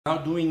Now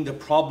doing the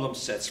problem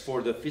sets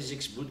for the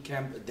Physics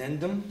Bootcamp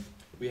addendum.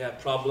 We have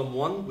problem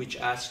 1, which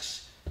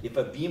asks if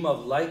a beam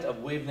of light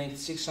of wavelength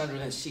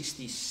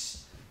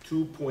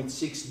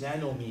 662.6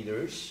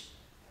 nanometers,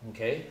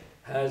 okay,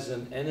 has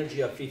an energy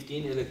of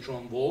 15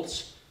 electron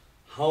volts,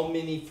 how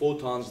many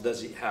photons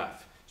does it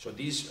have? So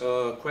these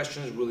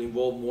questions will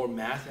involve more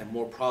math and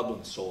more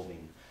problem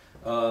solving.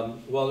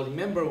 Well,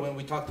 remember when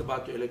we talked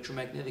about the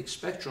electromagnetic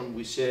spectrum,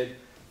 we said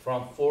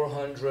from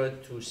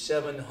 400 to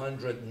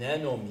 700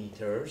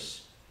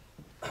 nanometers,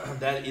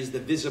 that is the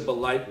visible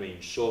light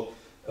range. So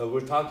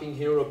we're talking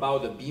here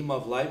about a beam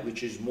of light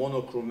which is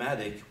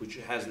monochromatic, which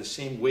has the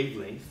same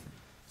wavelength,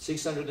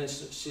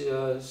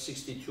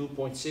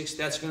 662.6,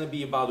 that's going to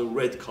be about a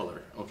red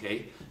color,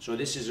 okay? So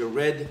this is a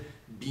red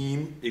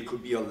beam, it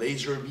could be a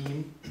laser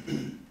beam,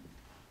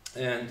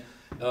 and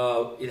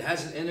it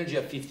has an energy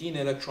of 15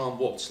 electron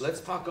volts. Let's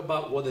talk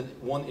about what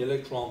 1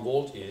 electron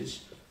volt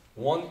is.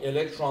 1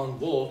 electron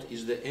volt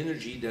is the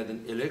energy that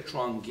an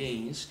electron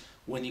gains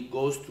when it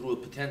goes through a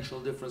potential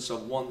difference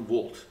of 1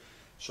 volt.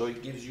 So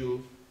it gives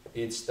you,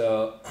 it's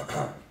the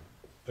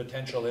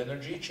potential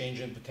energy,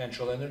 change in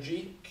potential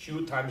energy,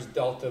 Q times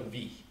delta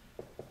V.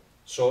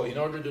 So in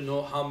order to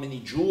know how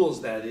many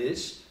joules that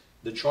is,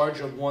 the charge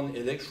of 1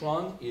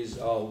 electron is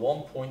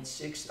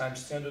 1.6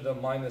 times 10 to the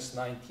minus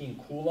 19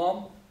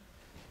 coulomb.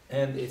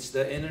 And it's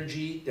the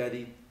energy that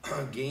it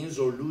gains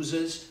or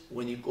loses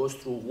when it goes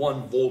through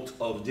 1 volt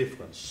of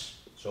difference.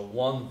 So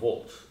 1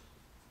 volt.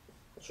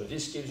 So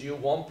this gives you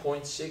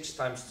 1.6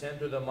 times 10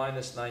 to the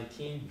minus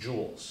 19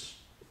 joules.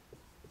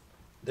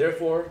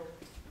 Therefore,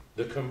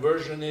 the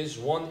conversion is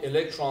 1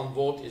 electron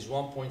volt is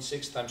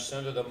 1.6 times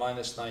 10 to the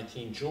minus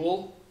 19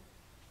 joule.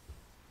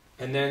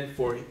 And then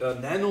for a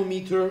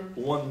nanometer,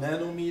 1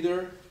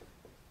 nanometer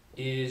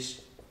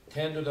is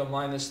 10 to the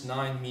minus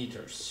 9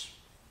 meters.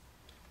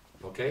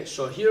 Okay,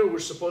 so here we're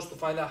supposed to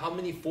find out how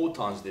many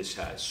photons this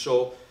has.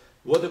 So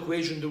what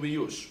equation do we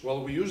use?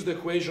 Well, we use the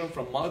equation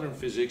from modern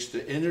physics.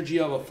 The energy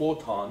of a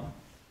photon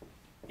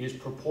is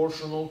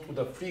proportional to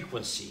the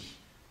frequency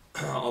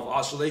of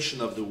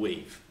oscillation of the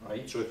wave,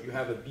 right? So if you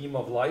have a beam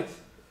of light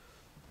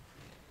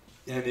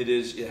and it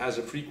has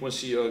a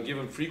frequency, a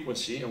given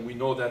frequency, and we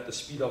know that the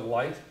speed of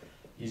light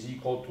is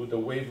equal to the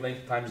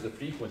wavelength times the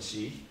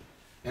frequency,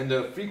 and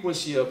the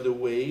frequency of the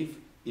wave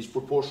is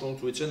proportional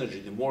to its energy.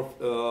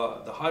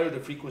 The higher the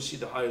frequency,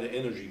 the higher the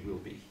energy will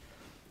be.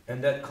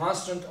 And that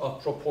constant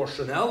of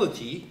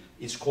proportionality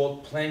is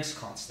called Planck's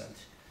constant.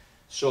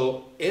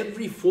 So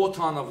every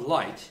photon of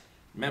light,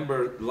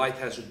 remember light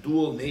has a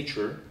dual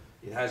nature,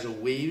 it has a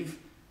wave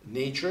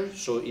nature,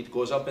 so it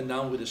goes up and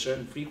down with a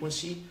certain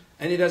frequency,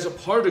 and it has a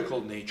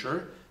particle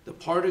nature. The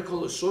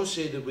particle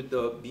associated with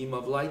the beam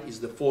of light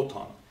is the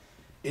photon.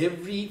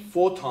 Every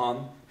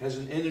photon has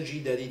an energy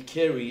that it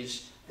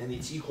carries, and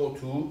it's equal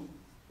to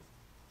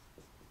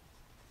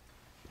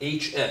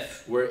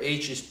HF, where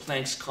H is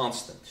Planck's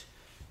constant,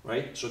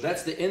 right? So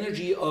that's the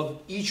energy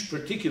of each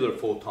particular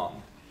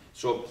photon.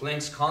 So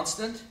Planck's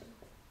constant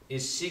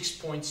is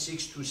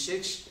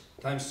 6.626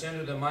 times 10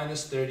 to the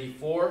minus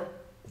 34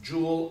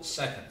 joule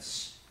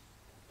seconds.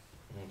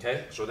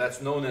 Okay, so that's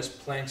known as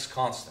Planck's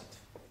constant.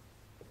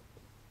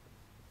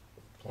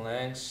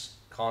 Planck's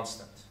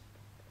constant.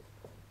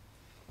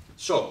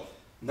 So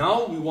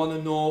now we want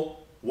to know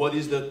what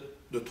is the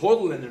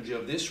total energy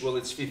of this. Well,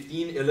 it's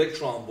 15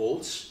 electron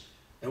volts.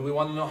 And we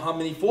want to know how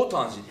many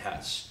photons it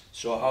has.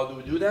 So how do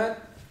we do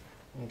that?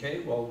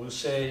 Okay, well, we'll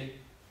say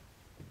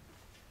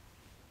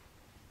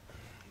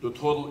the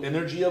total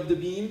energy of the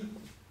beam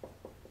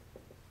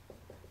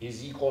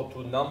is equal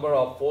to number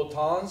of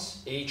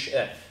photons,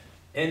 HF.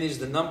 N is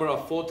the number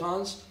of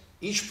photons.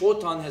 Each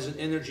photon has an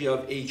energy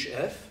of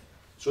HF.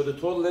 So the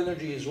total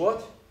energy is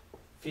what?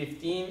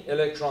 15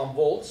 electron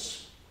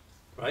volts,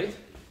 right?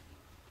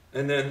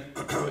 And then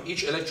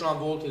each electron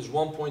volt is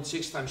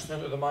 1.6 times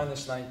 10 to the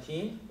minus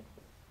 19.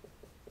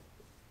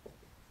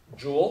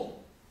 Joule.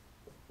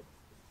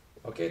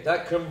 Okay,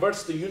 that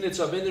converts the units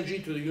of energy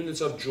to the units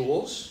of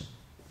joules.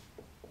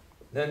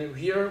 Then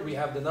here we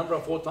have the number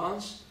of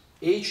photons.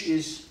 H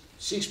is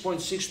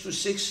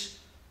 6.626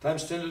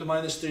 times 10 to the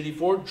minus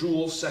 34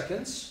 joule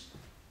seconds.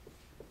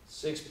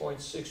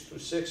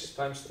 6.626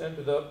 times 10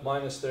 to the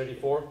minus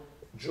 34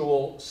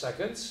 joule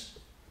seconds.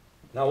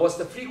 Now what's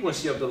the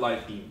frequency of the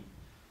light beam?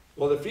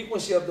 Well, the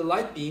frequency of the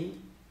light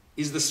beam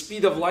is the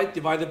speed of light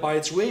divided by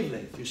its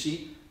wavelength. You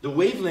see, the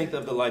wavelength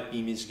of the light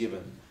beam is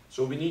given.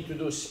 So we need to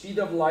do speed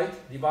of light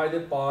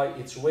divided by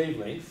its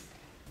wavelength.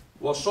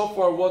 Well, so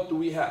far what do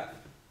we have?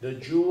 The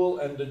joule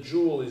and the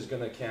joule is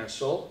going to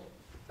cancel.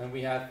 And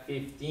we have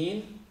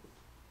 15,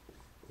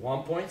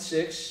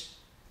 1.6,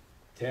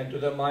 10 to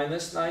the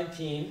minus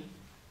 19.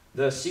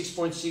 The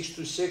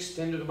 6.626,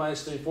 10 to the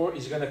minus 34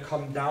 is going to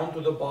come down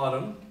to the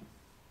bottom.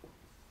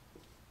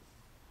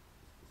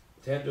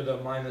 10 to the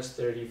minus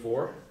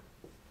 34.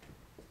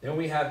 Then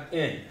we have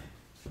N.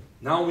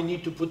 Now we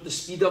need to put the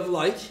speed of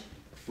light,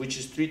 which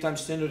is 3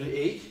 times 10 to the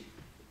 8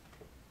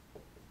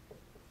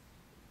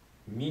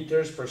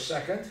 meters per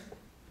second.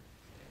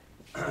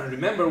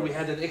 Remember, we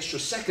had an extra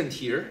second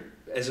here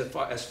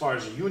as far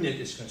as a unit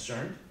is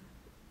concerned,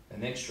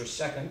 an extra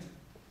second.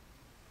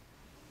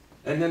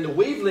 And then the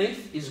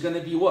wavelength is going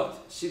to be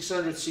what?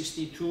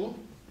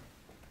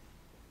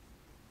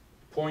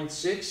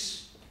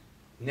 662.6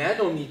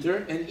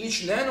 nanometer, and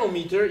each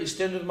nanometer is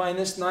 10 to the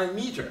minus 9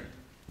 meter.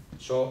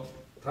 So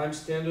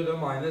times 10 to the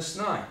minus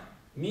 9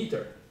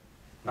 meter.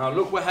 Now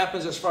look what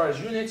happens as far as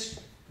units.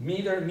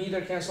 Meter,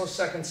 meter cancel,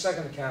 second,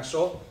 second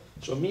cancel.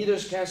 So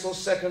meters cancel,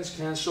 seconds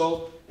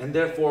cancel, and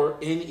therefore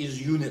n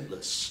is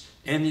unitless.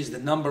 N is the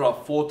number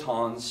of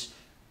photons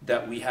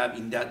that we have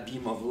in that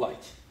beam of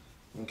light.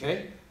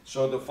 Okay?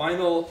 So the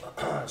final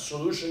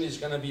solution is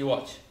going to be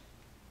what?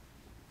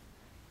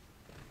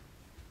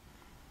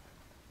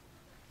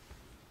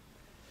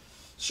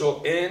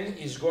 So n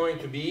is going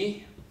to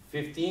be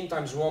 15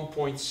 times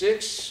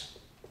 1.6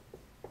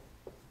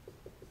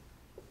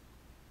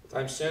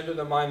 times 10 to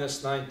the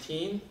minus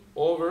 19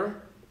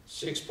 over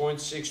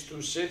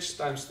 6.626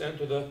 times 10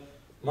 to the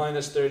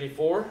minus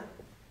 34.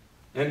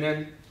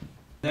 And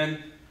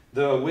then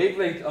the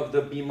wavelength of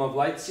the beam of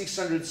light,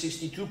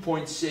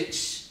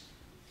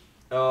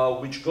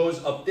 662.6, which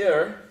goes up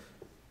there,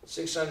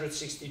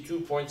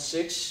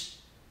 662.6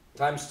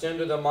 times 10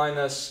 to the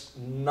minus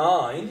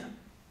 9.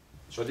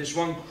 So this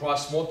one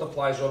cross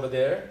multiplies over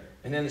there.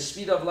 And then the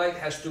speed of light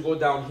has to go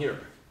down here.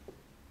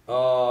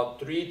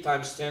 3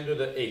 times 10 to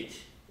the 8.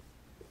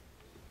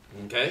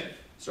 Okay?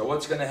 So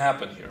what's going to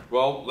happen here?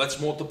 Well, let's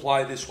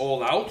multiply this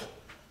all out.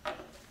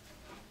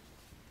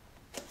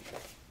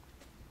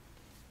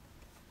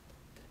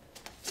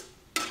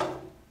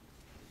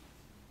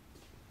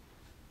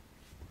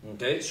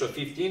 Okay, so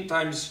 15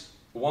 times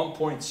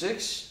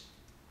 1.6,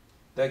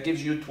 that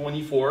gives you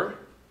 24,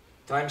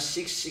 times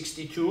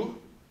 662,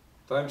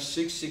 times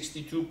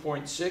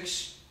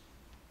 662.6,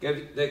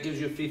 that gives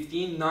you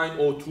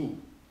 15,902.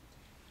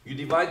 You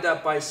divide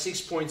that by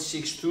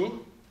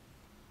 6.62,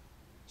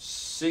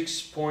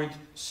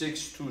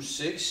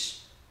 6.626,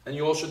 and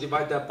you also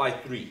divide that by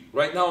 3.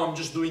 Right now I'm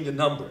just doing the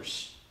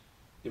numbers.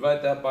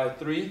 Divide that by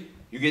 3,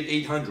 you get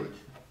 800.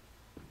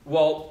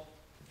 Well,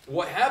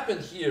 what happened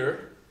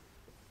here,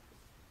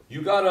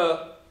 you got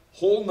a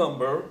whole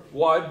number.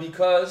 Why?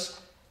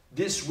 Because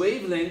this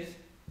wavelength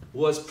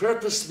was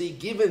purposely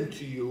given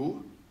to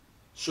you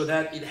so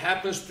that it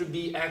happens to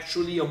be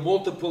actually a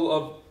multiple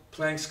of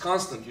Planck's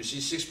constant. You see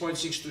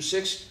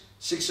 6.626,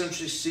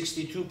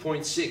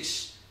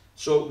 662.6.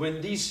 So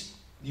when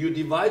you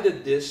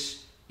divided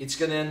this, it's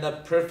going to end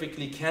up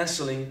perfectly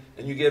canceling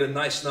and you get a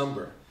nice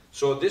number.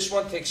 So this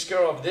one takes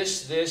care of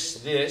this, this,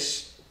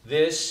 this,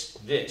 this,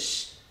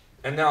 this.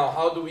 And now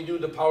how do we do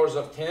the powers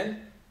of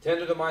 10? 10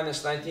 to the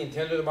minus 19,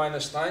 10 to the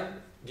minus 9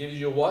 gives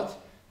you what?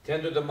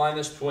 10 to the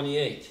minus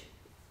 28.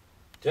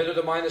 10 to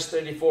the minus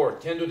 34,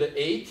 10 to the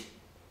 8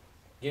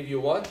 give you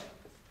what?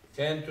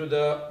 10 to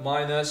the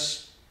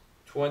minus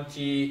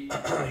 20.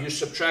 You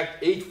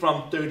subtract 8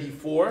 from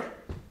 34,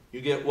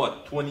 you get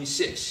what?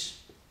 26.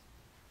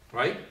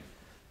 Right?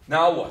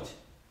 Now what?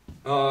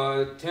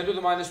 10 to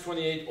the minus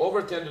 28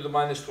 over 10 to the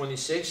minus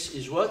 26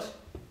 is what?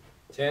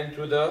 10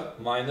 to the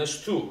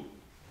minus 2.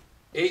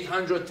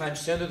 800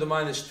 times 10 to the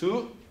minus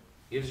 2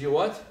 gives you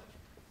what?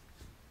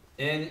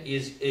 N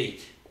is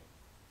 8.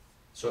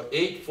 So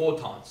 8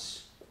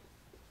 photons.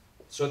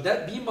 So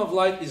that beam of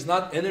light is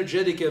not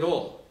energetic at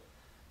all.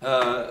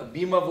 A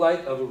beam of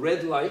light of a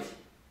red light,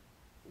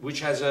 which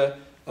has a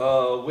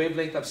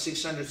wavelength of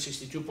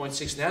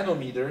 662.6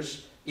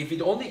 nanometers, if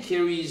it only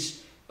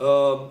carries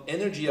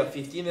energy of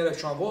 15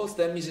 electron volts,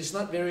 that means it's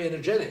not very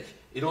energetic.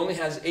 It only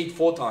has 8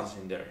 photons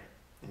in there.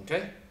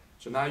 Okay?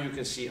 So now you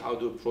can see how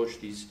to approach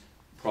these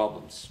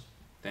problems.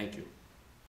 Thank you.